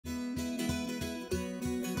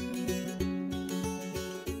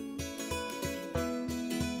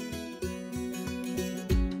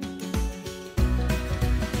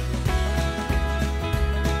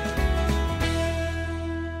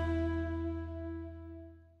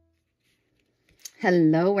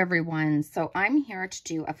Hello everyone. So I'm here to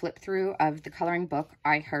do a flip through of the coloring book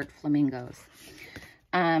Heart Flamingos.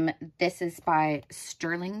 This is by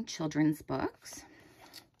Sterling Children's Books.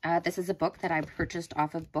 This is a book that I purchased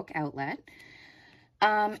off of Book Outlet.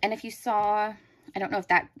 And if you saw, I don't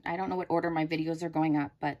know what order my videos are going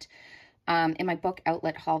up, but in my Book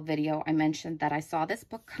Outlet haul video, I mentioned that I saw this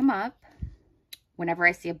book come up. Whenever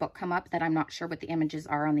I see a book come up that I'm not sure what the images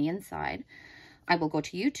are on the inside, I will go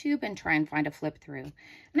to YouTube and try and find a flip through.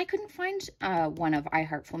 And I couldn't find one of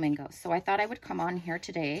Heart Flamingos, so I thought I would come on here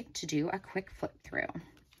today to do a quick flip through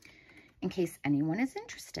in case anyone is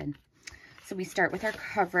interested. So we start with our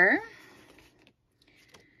cover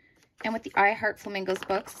and with the Heart Flamingos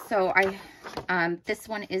books. So this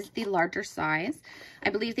one is the larger size. I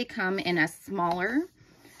believe they come in a smaller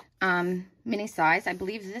mini size. I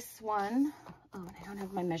believe this one, oh, I don't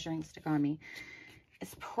have my measuring stick on me,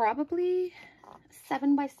 is probably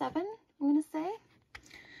 7 by 7, I'm going to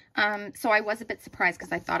say. So I was a bit surprised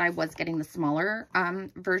because I thought I was getting the smaller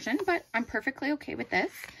version, but I'm perfectly okay with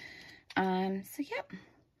this. So yeah.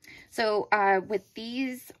 So with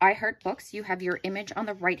these Heart books, you have your image on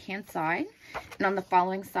the right-hand side, and on the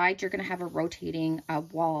following side, you're going to have a rotating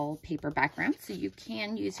wallpaper background, so you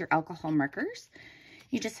can use your alcohol markers.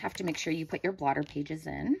 You just have to make sure you put your blotter pages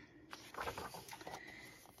in.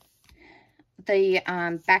 The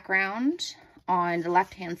background on the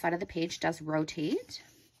left-hand side of the page does rotate.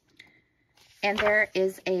 And there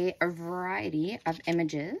is a variety of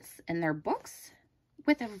images in their books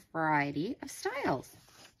with a variety of styles.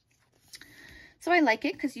 So I like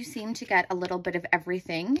it because you seem to get a little bit of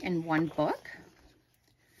everything in one book.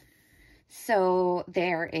 So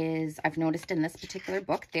there is, I've noticed in this particular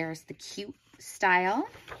book, there's the cute style.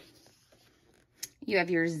 You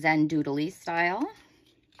have your Zen Doodly style.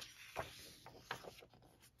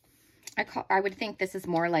 I would think this is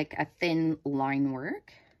more like a thin line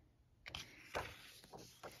work.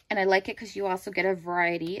 And I like it because you also get a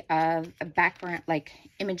variety of background, like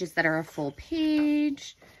images that are a full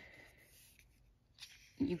page.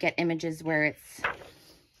 You get images where it's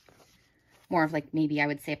more of like, maybe I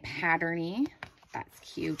would say a patterny. That's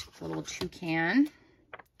cute. It's a little toucan.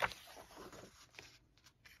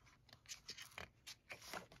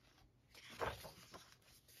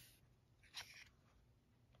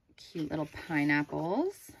 Cute little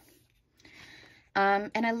pineapples.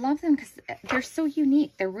 And I love them because they're so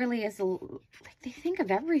unique. There really is like, they think of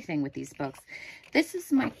everything with these books. This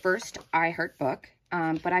is my first Heart book,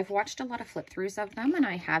 but I've watched a lot of flip throughs of them, and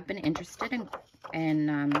I have been interested in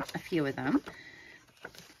a few of them.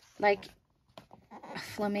 Like a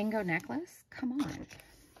flamingo necklace. Come on.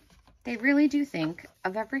 They really do think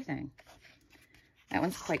of everything. That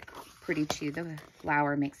one's quite pretty too. The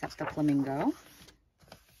flower makes up the flamingo.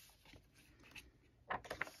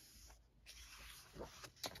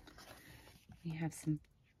 We have some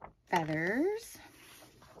feathers.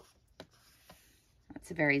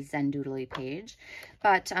 That's a very Zen Doodly page.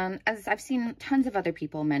 But as I've seen tons of other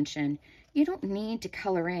people mention, you don't need to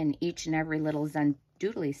color in each and every little Zen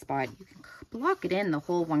Doodly spot. You can block it in the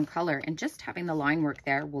whole one color, and just having the line work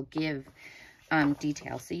there will give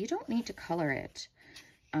detail. So you don't need to color it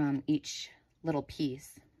each little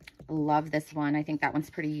piece. Love this one. I think that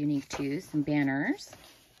one's pretty unique too. Some banners.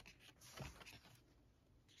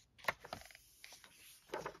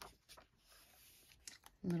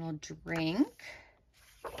 Little drink.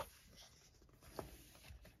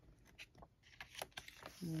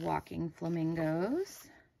 Walking flamingos.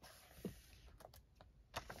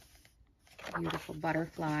 Beautiful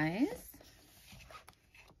butterflies.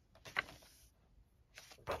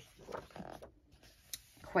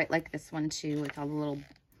 Quite like this one too, with all the little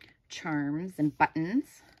charms and buttons.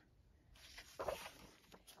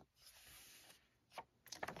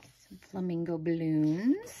 Some flamingo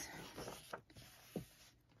balloons.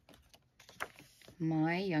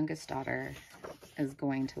 My youngest daughter is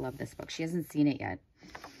going to love this book. She hasn't seen it yet.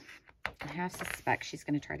 I half suspect she's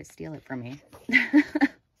going to try to steal it from me.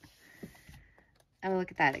 Oh,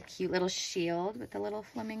 look at that. A cute little shield with the little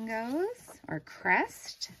flamingos, or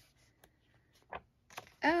crest.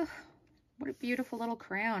 Oh, what a beautiful little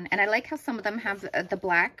crown. And I like how some of them have the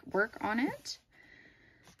black work on it.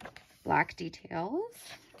 Black details.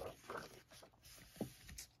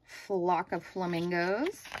 Flock of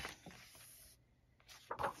flamingos.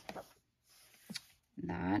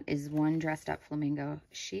 That is one dressed up flamingo.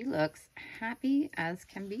 She looks happy as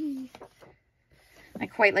can be. I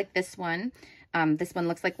quite like this one. This one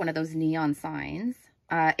looks like one of those neon signs.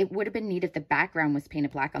 It would have been neat if the background was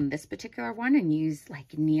painted black on this particular one and used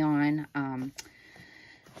like neon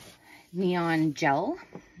gel.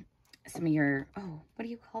 Some of your, oh, what do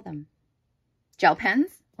you call them? gel pens.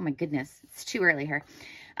 Oh my goodness, it's too early here.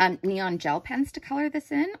 Neon gel pens to color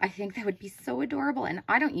this in. I think that would be so adorable. And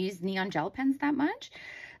I don't use neon gel pens that much.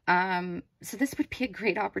 So this would be a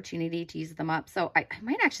great opportunity to use them up. So I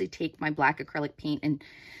might actually take my black acrylic paint and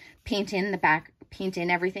paint in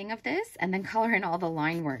everything of this, and then color in all the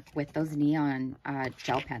line work with those neon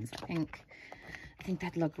gel pens. I think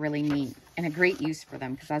that'd look really neat and a great use for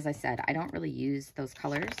them, because as I said, I don't really use those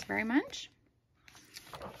colors very much.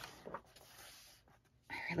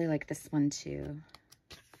 I really like this one too.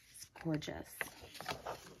 It's gorgeous.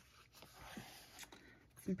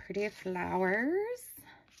 Some pretty flowers.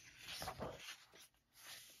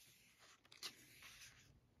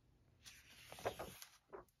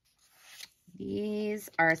 These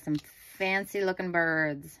are some fancy looking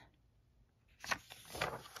birds.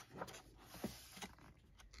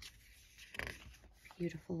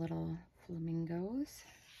 Beautiful little flamingos.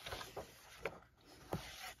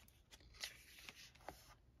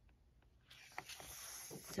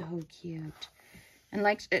 So cute. And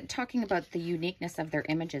like talking about the uniqueness of their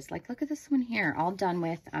images, like look at this one here, all done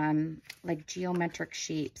with like geometric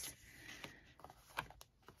shapes.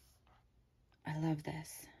 I love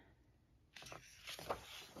this.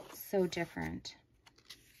 So different.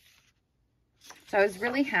 So I was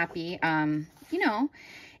really happy. You know,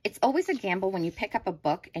 it's always a gamble when you pick up a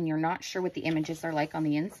book and you're not sure what the images are like on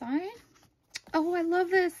the inside. Oh, I love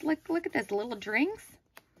this. Like, look at this, little drinks.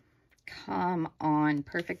 Come on,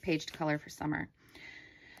 perfect page to color for summer.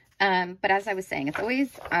 But as I was saying, it's always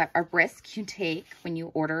a risk you take when you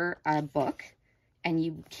order a book and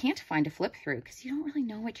you can't find a flip through because you don't really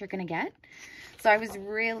know what you're going to get. So I was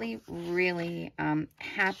really, really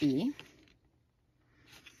happy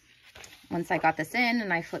once I got this in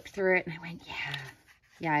and I flipped through it and I went,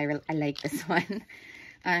 yeah, I like this one.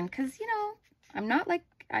 Because, you know,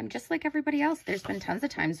 I'm just like everybody else. There's been tons of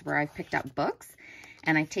times where I've picked up books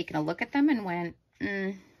and I've taken a look at them and went,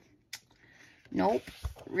 nope.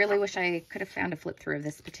 Really wish I could have found a flip through of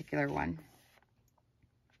this particular one.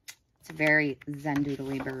 It's a very zen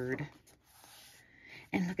doodly bird.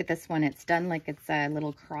 And look at this one. It's done like it's a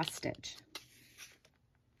little cross stitch.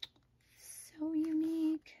 So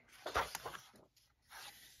unique.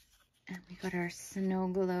 And we got our snow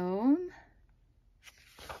globe.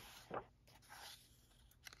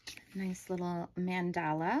 Nice little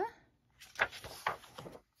mandala.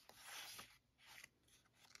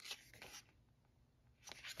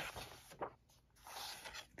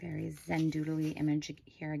 Very zen doodly image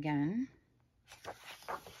here again.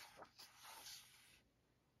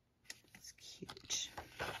 It's cute.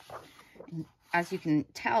 And as you can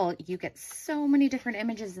tell, you get so many different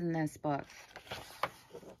images in this book.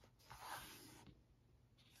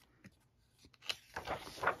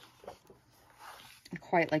 I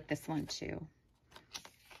quite like this one too.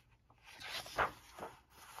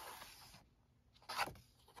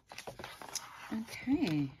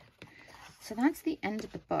 Okay. So that's the end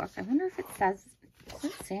of the book. I wonder if it says, does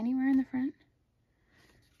it say anywhere in the front?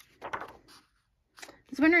 I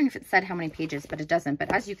was wondering if it said how many pages, but it doesn't.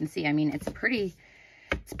 But as you can see, I mean, it's a pretty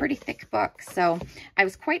thick book. So I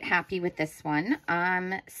was quite happy with this one.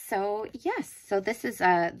 So yes, so this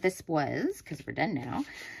was, because we're done now,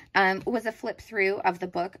 was a flip through of the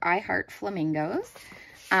book I Heart Flamingos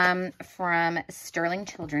from Sterling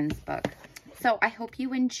Children's Book. So I hope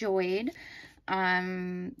you enjoyed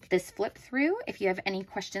this flip through. If you have any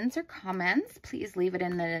questions or comments, please leave it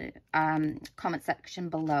in the comment section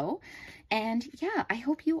below. And yeah, I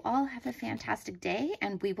hope you all have a fantastic day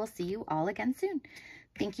and we will see you all again soon.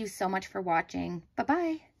 Thank you so much for watching.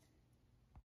 Bye-bye.